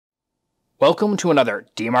Welcome to another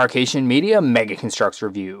Demarcation Media Mega Construx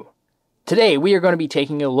review. Today we are going to be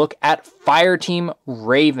taking a look at Fireteam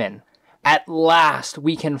Raven. At last,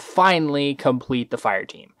 we can finally complete the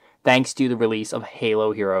Fireteam, thanks to the release of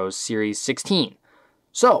Halo Heroes Series 16.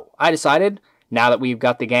 So, I decided, now that we've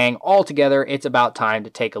got the gang all together, it's about time to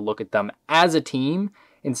take a look at them as a team,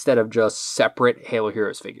 instead of just separate Halo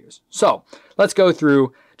Heroes figures. So, let's go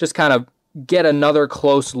through, just kind of get another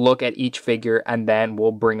close look at each figure, and then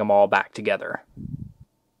we'll bring them all back together.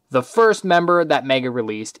 The first member that Mega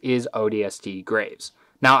released is ODST Graves.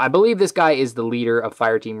 Now, I believe this guy is the leader of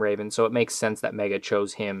Fireteam Raven, so it makes sense that Mega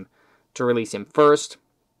chose him to release him first.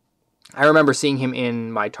 I remember seeing him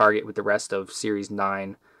in my Target with the rest of Series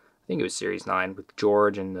 9. I think it was Series 9 with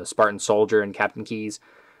George and the Spartan Soldier and Captain Keys.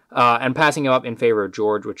 And passing him up in favor of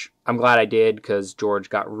George, which I'm glad I did because George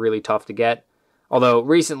got really tough to get. Although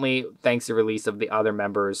recently, thanks to the release of the other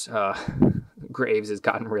members, Graves has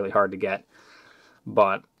gotten really hard to get.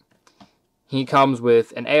 But he comes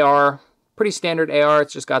with an AR, pretty standard AR.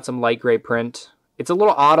 It's just got some light gray print. It's a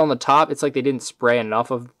little odd on the top. It's like they didn't spray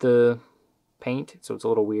enough of the paint, so it's a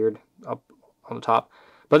little weird up on the top.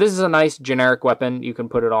 But this is a nice generic weapon. You can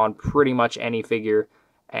put it on pretty much any figure,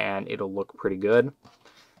 and it'll look pretty good.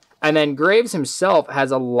 And then Graves himself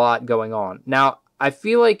has a lot going on. Now, I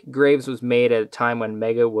feel like Graves was made at a time when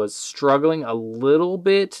Mega was struggling a little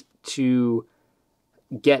bit to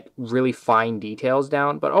get really fine details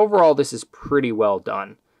down, but overall this is pretty well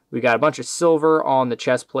done. We got a bunch of silver on the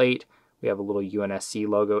chest plate. We have a little UNSC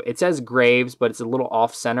logo. It says Graves, but it's a little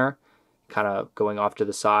off-center, kind of going off to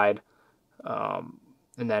the side. And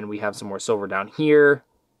then we have some more silver down here.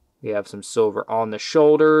 We have some silver on the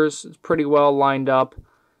shoulders. It's pretty well lined up.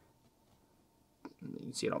 You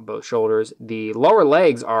can see it on both shoulders. The lower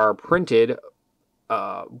legs are printed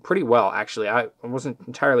pretty well, actually. I wasn't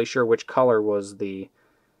entirely sure which color was the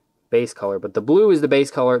base color, but the blue is the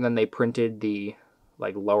base color, and then they printed the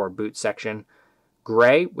lower boot section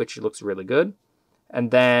gray, which looks really good.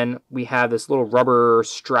 And then we have this little rubber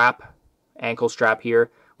strap, ankle strap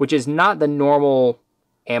here, which is not the normal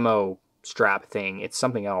ammo strap thing. It's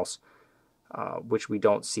something else, which we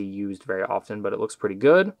don't see used very often, but it looks pretty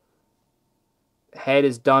good. Head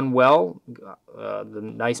is done well. The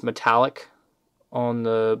nice metallic on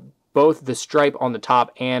both the stripe on the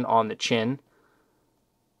top and on the chin.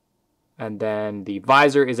 And then the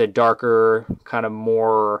visor is a darker, kind of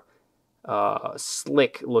more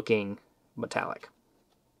slick looking metallic.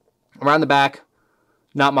 Around the back,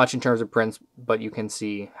 not much in terms of prints, but you can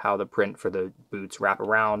see how the print for the boots wrap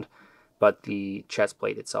around, but the chest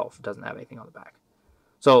plate itself doesn't have anything on the back.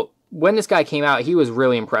 So when this guy came out, he was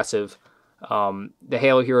really impressive. The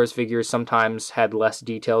Halo Heroes figures sometimes had less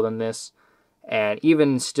detail than this, and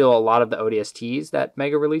even still a lot of the ODSTs that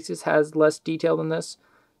Mega releases has less detail than this.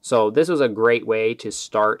 So this was a great way to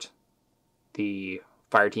start the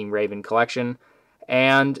Fireteam Raven collection,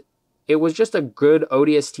 and it was just a good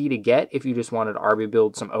ODST to get if you just wanted to RB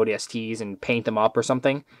build some ODSTs and paint them up or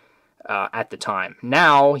something at the time.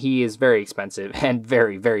 Now he is very expensive and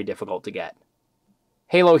very, very difficult to get.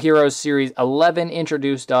 Halo Heroes Series 11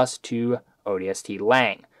 introduced us to ODST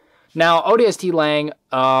Lang. Now, ODST Lang,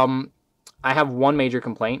 I have one major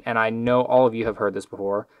complaint, and I know all of you have heard this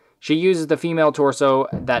before. She uses the female torso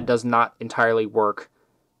that does not entirely work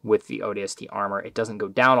with the ODST armor. It doesn't go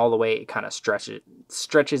down all the way. It kind of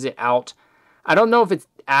stretches it out. I don't know if it's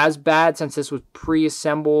as bad since this was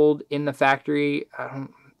pre-assembled in the factory.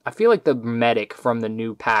 I feel like the medic from the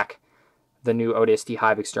new pack, the new ODST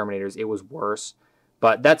Hive Exterminators, it was worse.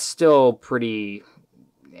 But that's still pretty,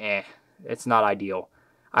 it's not ideal.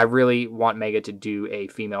 I really want Mega to do a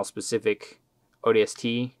female-specific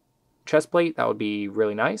ODST chest plate. That would be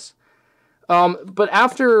really nice. But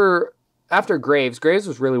after Graves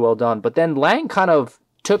was really well done. But then Lang kind of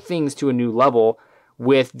took things to a new level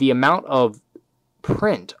with the amount of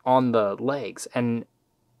print on the legs. And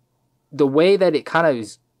the way that it kind of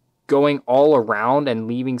is going all around and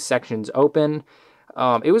leaving sections open,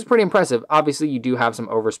 it was pretty impressive. Obviously, you do have some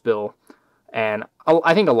overspill, and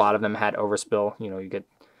I think a lot of them had overspill. You know,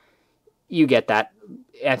 you get that.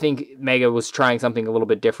 I think Mega was trying something a little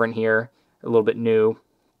bit different here, a little bit new.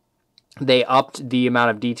 They upped the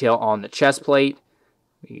amount of detail on the chest plate.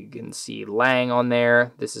 You can see Lang on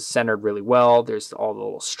there. This is centered really well. There's all the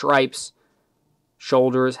little stripes.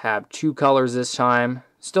 Shoulders have two colors this time.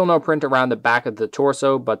 Still no print around the back of the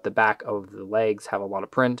torso, but the back of the legs have a lot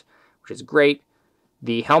of print, which is great.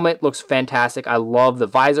 The helmet looks fantastic. I love the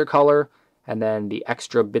visor color, and then the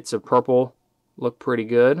extra bits of purple look pretty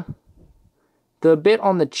good. The bit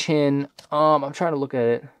on the chin, I'm trying to look at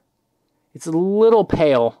it. It's a little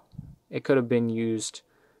pale. It could have been used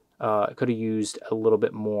Could have used a little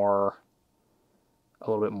bit more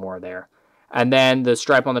there. And then the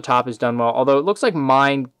stripe on the top is done well, although it looks like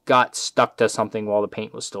mine got stuck to something while the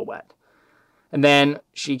paint was still wet. And then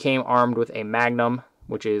she came armed with a Magnum,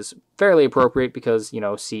 which is fairly appropriate because, you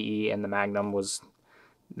know, CE and the Magnum was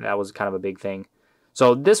kind of a big thing.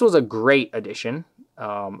 So this was a great addition,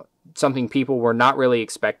 something people were not really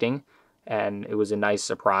expecting, and it was a nice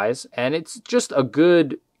surprise. And it's just a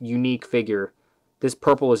good, unique figure. This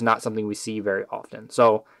purple is not something we see very often.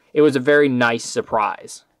 So it was a very nice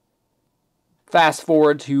surprise. Fast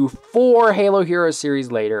forward to 4 Halo Heroes series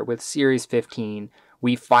later, with Series 15,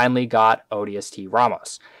 we finally got ODST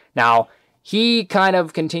Ramos. Now, he kind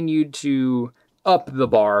of continued to up the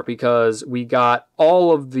bar because we got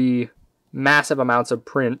all of the massive amounts of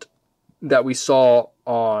print that we saw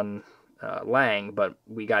on Lang, but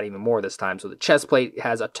we got even more this time. So the chest plate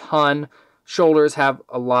has a ton. Shoulders have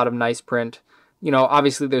a lot of nice print. You know,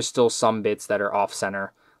 obviously there's still some bits that are off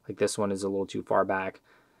center. Like this one is a little too far back.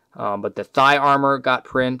 But the thigh armor got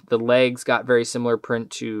print. The legs got very similar print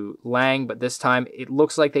to Lang, but this time it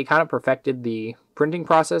looks like they kind of perfected the printing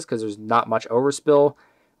process because there's not much overspill.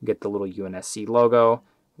 We get the little UNSC logo.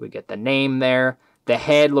 We get the name there. The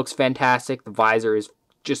head looks fantastic. The visor is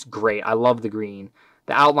just great. I love the green.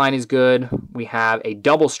 The outline is good. We have a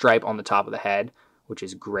double stripe on the top of the head, which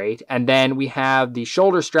is great. And then we have the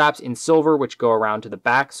shoulder straps in silver, which go around to the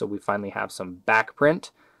back. So we finally have some back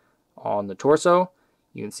print on the torso.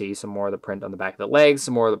 You can see some more of the print on the back of the legs,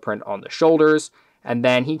 some more of the print on the shoulders. And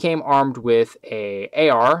then he came armed with a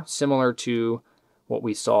AR, similar to what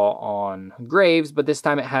we saw on Graves, but this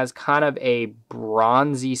time it has kind of a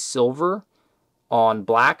bronzy silver on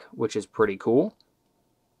black, which is pretty cool.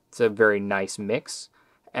 It's a very nice mix.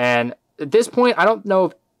 And at this point, I don't know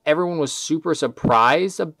if everyone was super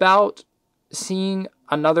surprised about seeing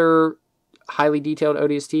another highly detailed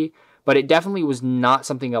ODST, but it definitely was not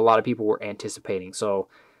something a lot of people were anticipating. So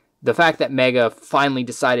the fact that Mega finally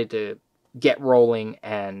decided to get rolling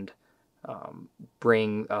and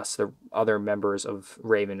bring us the other members of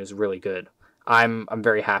Raven is really good. I'm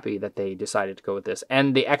very happy that they decided to go with this,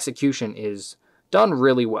 and the execution is done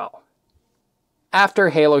really well. After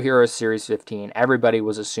Halo Heroes Series 15, everybody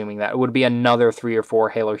was assuming that it would be another 3 or 4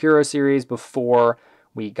 Halo Heroes series before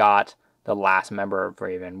we got the last member of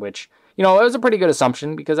Raven, which, you know, it was a pretty good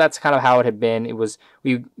assumption because that's kind of how it had been. It was,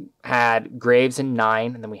 we had Graves in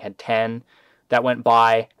 9, and then we had 10 that went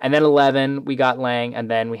by, and then 11 we got Lang, and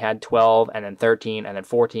then we had 12, and then 13, and then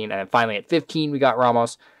 14, and then finally at 15 we got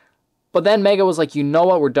Ramos. But then Mega was like, you know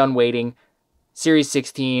what, we're done waiting. Series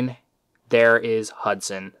 16, there is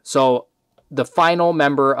Hudson. So the final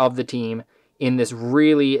member of the team in this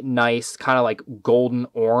really nice kind of like golden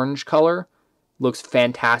orange color looks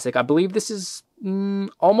fantastic. I believe this is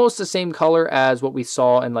almost the same color as what we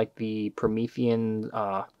saw in like the Promethean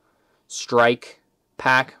Strike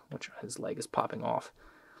pack, which his leg is popping off.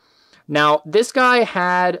 Now, this guy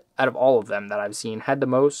had, out of all of them that I've seen, had the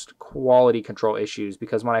most quality control issues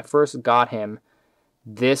because when I first got him,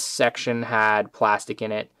 this section had plastic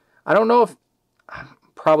in it. I don't know if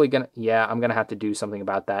I'm going to have to do something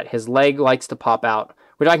about that. His leg likes to pop out,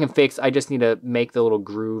 which I can fix. I just need to make the little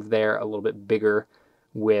groove there a little bit bigger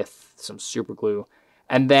with some super glue.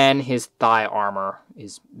 And then his thigh armor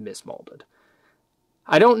is mismolded.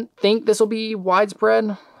 I don't think this will be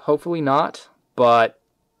widespread. Hopefully not. But,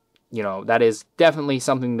 you know, that is definitely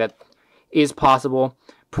something that is possible.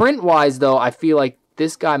 Print-wise, though, I feel like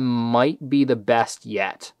this guy might be the best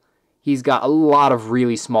yet. He's got a lot of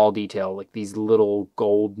really small detail, like these little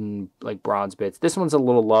golden, like bronze bits. This one's a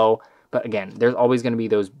little low, but again, there's always going to be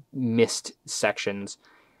those missed sections.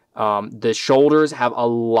 The shoulders have a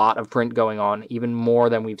lot of print going on, even more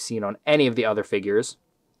than we've seen on any of the other figures.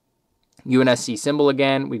 UNSC symbol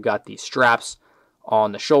again. We've got the straps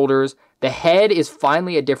on the shoulders. The head is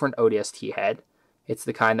finally a different ODST head. It's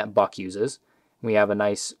the kind that Buck uses. We have a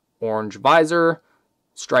nice orange visor,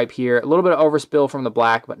 stripe here, a little bit of overspill from the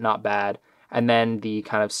black, but not bad. And then the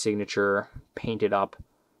kind of signature painted up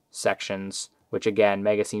sections, which again,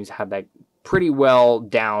 Mega seems to have that pretty well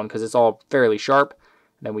down because it's all fairly sharp.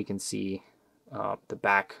 And then we can see the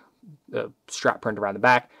back, the strap print around the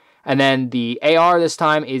back. And then the AR this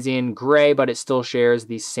time is in gray, but it still shares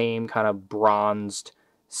the same kind of bronzed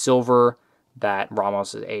silver that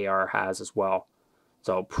Ramos' AR has as well.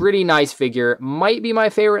 So pretty nice figure. Might be my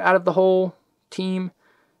favorite out of the whole team.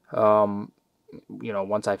 You know,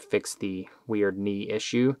 once I fix the weird knee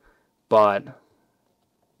issue. But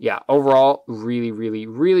yeah, overall, really, really,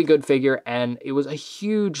 really good figure. And it was a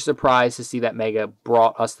huge surprise to see that Mega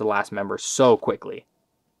brought us the last member so quickly.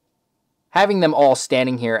 having them all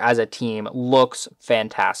standing here as a team looks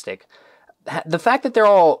fantastic. The fact that they're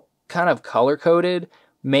all kind of color-coded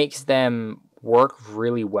makes them work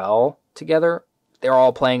really well together. They're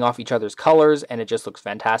all playing off each other's colors, and it just looks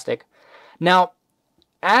fantastic. Now,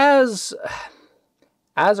 as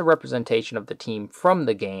a representation of the team from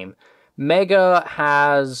the game, Mega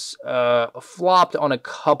has flopped on a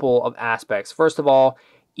couple of aspects. First of all,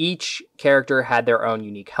 each character had their own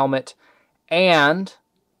unique helmet, and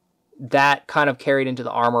that kind of carried into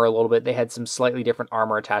the armor a little bit. They had some slightly different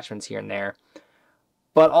armor attachments here and there.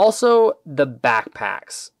 But also the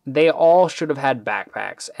backpacks. They all should have had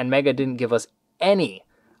backpacks, and Mega didn't give us any.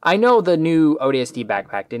 I know the new ODST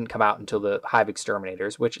backpack didn't come out until the Hive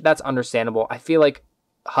Exterminators, which that's understandable. I feel like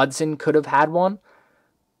Hudson could have had one,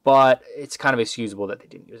 but it's kind of excusable that they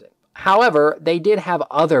didn't use it. However, they did have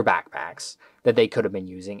other backpacks that they could have been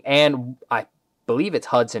using, and I believe it's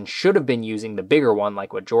Hudson should have been using the bigger one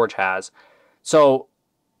like what George has. So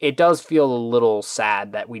it does feel a little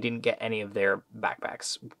sad that we didn't get any of their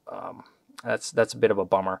backpacks. That's a bit of a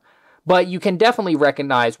bummer. But you can definitely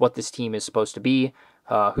recognize what this team is supposed to be,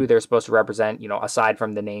 who they're supposed to represent, aside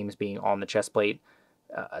from the names being on the chest plate.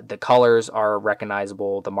 The colors are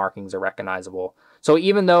recognizable, the markings are recognizable. So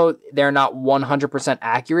even though they're not 100%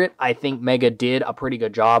 accurate, I think Mega did a pretty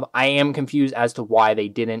good job. I am confused as to why they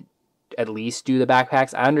didn't at least do the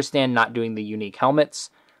backpacks. I understand not doing the unique helmets,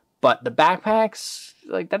 but the backpacks,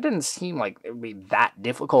 that didn't seem like it would be that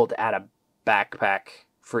difficult to add a backpack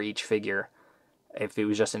for each figure if it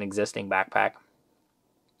was just an existing backpack.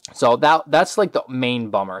 So that's like the main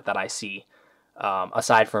bummer that I see,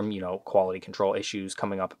 aside from, quality control issues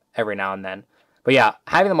coming up every now and then. But yeah,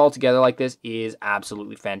 having them all together like this is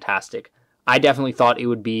absolutely fantastic. I definitely thought it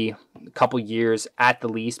would be a couple years at the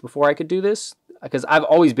least before I could do this, because I've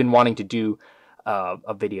always been wanting to do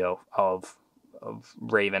a video of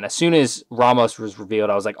Raven. As soon as Ramos was revealed,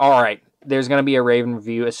 I was like, all right, there's going to be a Raven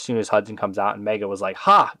review as soon as Hudson comes out, and Mega was like,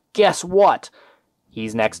 ha, guess what?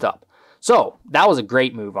 He's next up. So that was a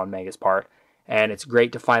great move on Mega's part, and it's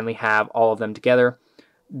great to finally have all of them together.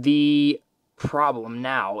 The problem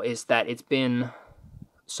now is that it's been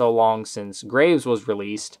so long since Graves was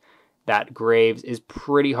released that Graves is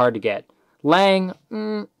pretty hard to get. Lang,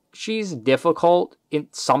 she's difficult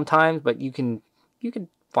sometimes, but you can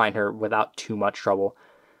find her without too much trouble.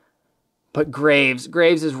 But Graves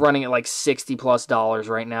is running at like $60+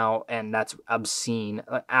 right now, and that's obscene,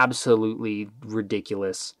 absolutely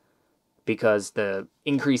ridiculous, because the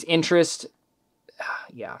increased interest,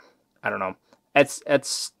 yeah, I don't know.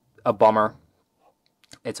 It's a bummer.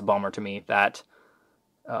 It's a bummer to me that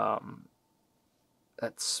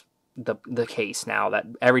that's the case now, that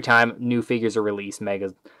every time new figures are released,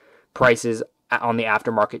 Mega prices on the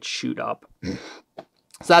aftermarket shoot up.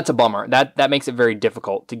 So that's a bummer. That makes it very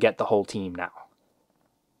difficult to get the whole team now.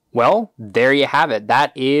 Well, there you have it.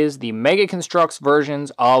 That is the Mega Construx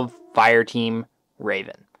versions of Fireteam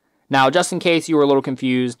Raven. Now, just in case you were a little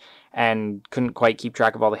confused and couldn't quite keep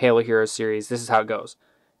track of all the Halo Heroes series, this is how it goes.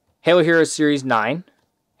 Halo Heroes Series 9,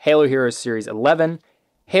 Halo Heroes Series 11,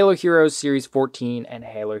 Halo Heroes Series 14, and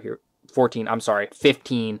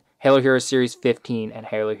 15, Halo Heroes Series 15, and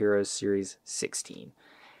Halo Heroes Series 16.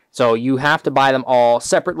 So you have to buy them all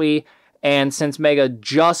separately, and since Mega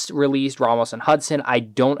just released Ramos and Hudson, I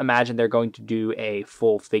don't imagine they're going to do a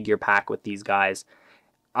full figure pack with these guys.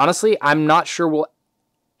 Honestly, I'm not sure we'll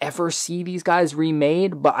ever see these guys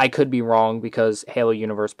remade, but I could be wrong, because Halo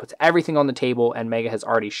Universe puts everything on the table, and Mega has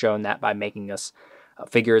already shown that by making us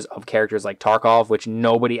figures of characters like Tarkov, which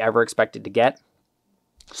nobody ever expected to get.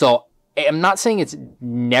 So I'm not saying it's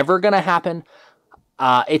never going to happen.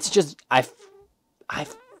 It's just I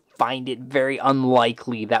find it very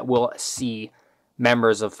unlikely that we'll see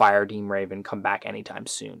members of Fireteam Raven come back anytime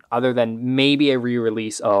soon, other than maybe a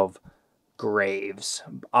re-release of Graves.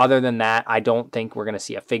 Other than that, I don't think we're going to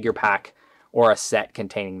see a figure pack or a set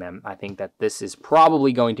containing them. I think that this is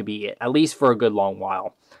probably going to be it, at least for a good long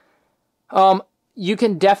while. You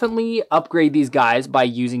can definitely upgrade these guys by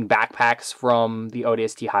using backpacks from the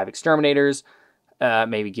ODST Hive Exterminators,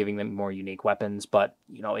 maybe giving them more unique weapons, but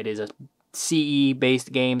it is a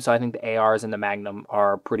CE-based game, so I think the ARs and the Magnum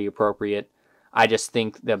are pretty appropriate. I just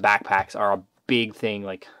think the backpacks are a big thing.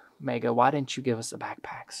 Like, Mega, why didn't you give us the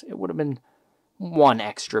backpacks? It would have been one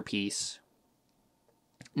extra piece.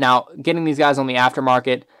 Now, getting these guys on the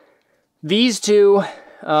aftermarket, these two,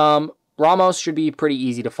 Ramos should be pretty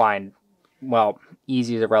easy to find. Well,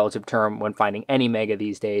 easy is a relative term when finding any Mega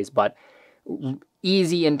these days, but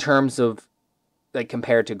easy in terms of,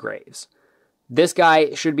 compared to Graves. This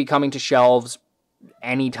guy should be coming to shelves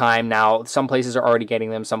anytime now. Some places are already getting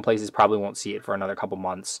them. Some places probably won't see it for another couple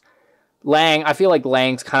months. Lang, I feel like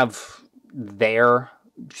Lang's kind of there.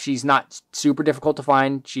 She's not super difficult to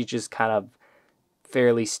find. She's just kind of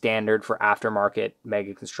fairly standard for aftermarket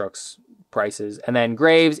Mega Construx prices. And then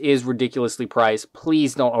Graves is ridiculously priced.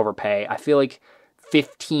 Please don't overpay. I feel like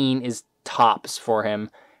 15 is tops for him.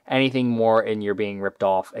 Anything more and you're being ripped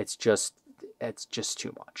off. It's just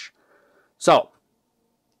too much. So,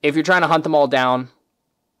 if you're trying to hunt them all down,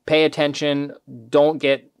 pay attention. Don't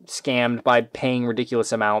get scammed by paying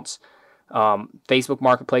ridiculous amounts. Facebook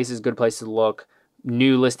Marketplace is a good place to look.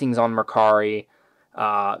 New listings on Mercari,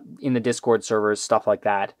 in the Discord servers, stuff like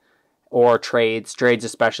that. Or trades. Trades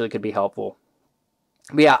especially could be helpful.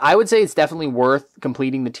 But yeah, I would say it's definitely worth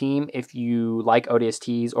completing the team if you like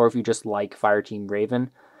ODSTs or if you just like Fireteam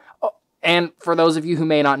Raven. Oh, and for those of you who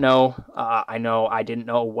may not know, I know I didn't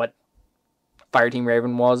know what Fireteam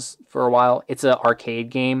Raven was for a while. It's an arcade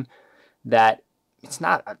game that it's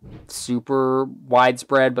not a super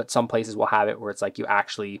widespread, but some places will have it where it's like you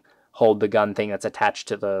actually hold the gun thing that's attached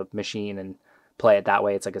to the machine and play it that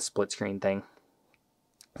way. It's like a split screen thing.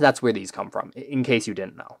 That's where these come from, in case you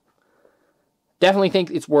didn't know. Definitely think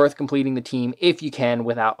it's worth completing the team if you can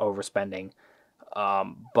without overspending.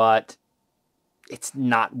 But it's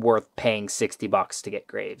not worth paying $60 to get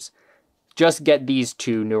Graves. Just get these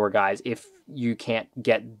two newer guys if you can't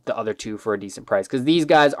get the other two for a decent price, because these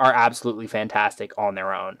guys are absolutely fantastic on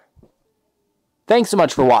their own. Thanks so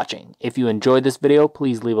much for watching. If you enjoyed this video,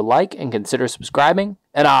 please leave a like and consider subscribing,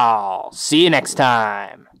 and I'll see you next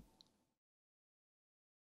time.